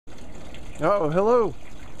Oh, hello.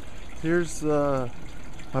 Here's my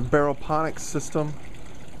Barrelponics system.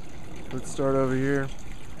 Let's start over here.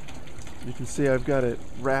 You can see I've got it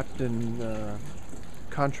wrapped in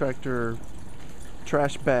contractor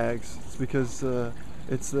trash bags. It's because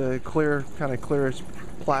it's the clear, kind of clearish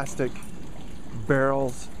plastic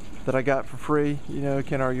barrels that I got for free. You know,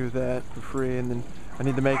 can't argue with that, for free. And then I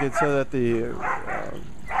need to make it so that the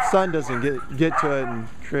sun doesn't get to it and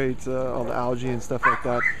create all the algae and stuff like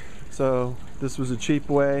that. So this was a cheap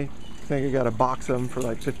way. I think I got a box of them for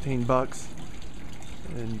like 15 bucks,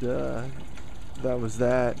 and that was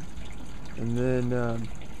that. And then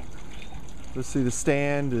let's see, the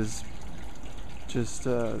stand is just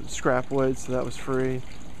scrap wood, so that was free.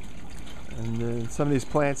 And then some of these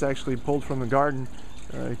plants actually pulled from the garden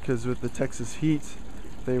because with the Texas heat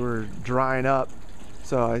they were drying up,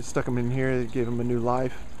 so I stuck them in here, gave them a new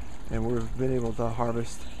life, and we've been able to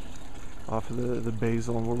harvest off of the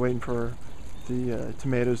basil, and we're waiting for the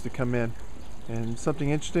tomatoes to come in. And something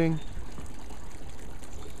interesting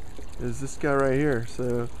is this guy right here.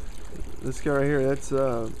 So this guy right here, that's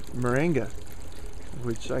moringa,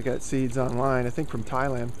 which I got seeds online, I think from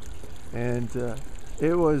Thailand, and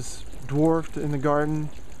it was dwarfed in the garden.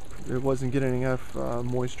 It wasn't getting enough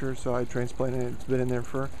moisture, so I transplanted it. It's been in there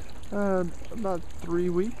for about 3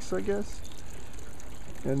 weeks, I guess.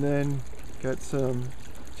 And then got some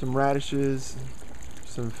radishes,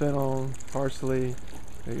 some fennel, parsley.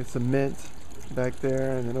 I got some mint back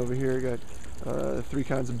there, and then over here I got 3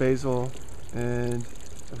 kinds of basil, and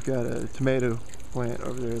I've got a tomato plant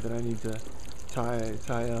over there that I need to tie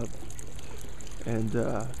up. And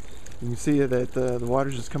you can see that the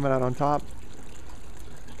water's just coming out on top.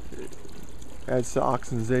 It adds to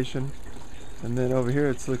oxidization. And then over here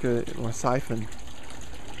it's like a siphon.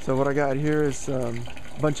 So what I got here is a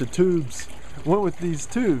bunch of tubes. Went with these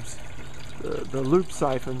tubes, the loop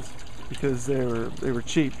siphons, because they were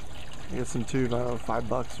cheap. I got some tube, I don't know,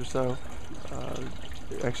 $5 or so.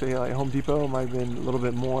 Actually, like Home Depot might have been a little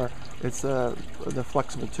bit more. It's the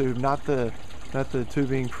flexible tube, not the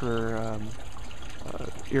tubing for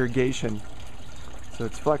irrigation. So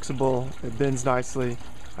it's flexible. It bends nicely.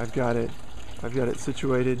 I've got it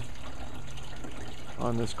situated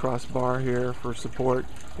on this crossbar here for support,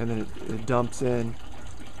 and then it dumps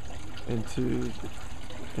into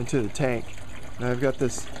the tank. And I've got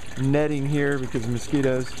this netting here because of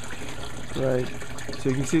mosquitoes, right? So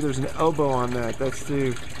you can see there's an elbow on that. Let's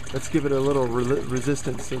give it a little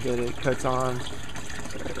resistance so that it cuts off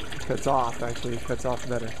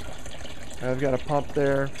better. And I've got a pump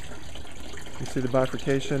there. You can see the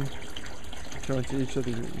bifurcation going to each of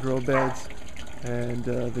the grow beds. And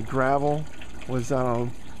the gravel was, I don't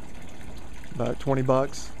know, about 20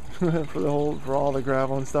 bucks for all the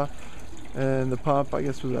gravel and stuff. And the pump, I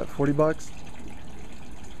guess, was about 40 bucks.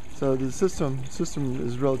 So the system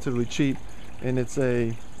is relatively cheap, and it's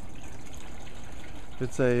like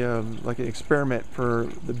an experiment for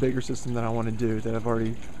the bigger system that I want to do, that I've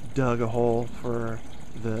already dug a hole for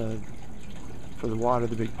the water,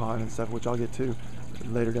 the big pond and stuff, which I'll get to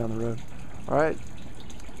later down the road. All right,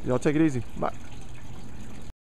 y'all take it easy. Bye.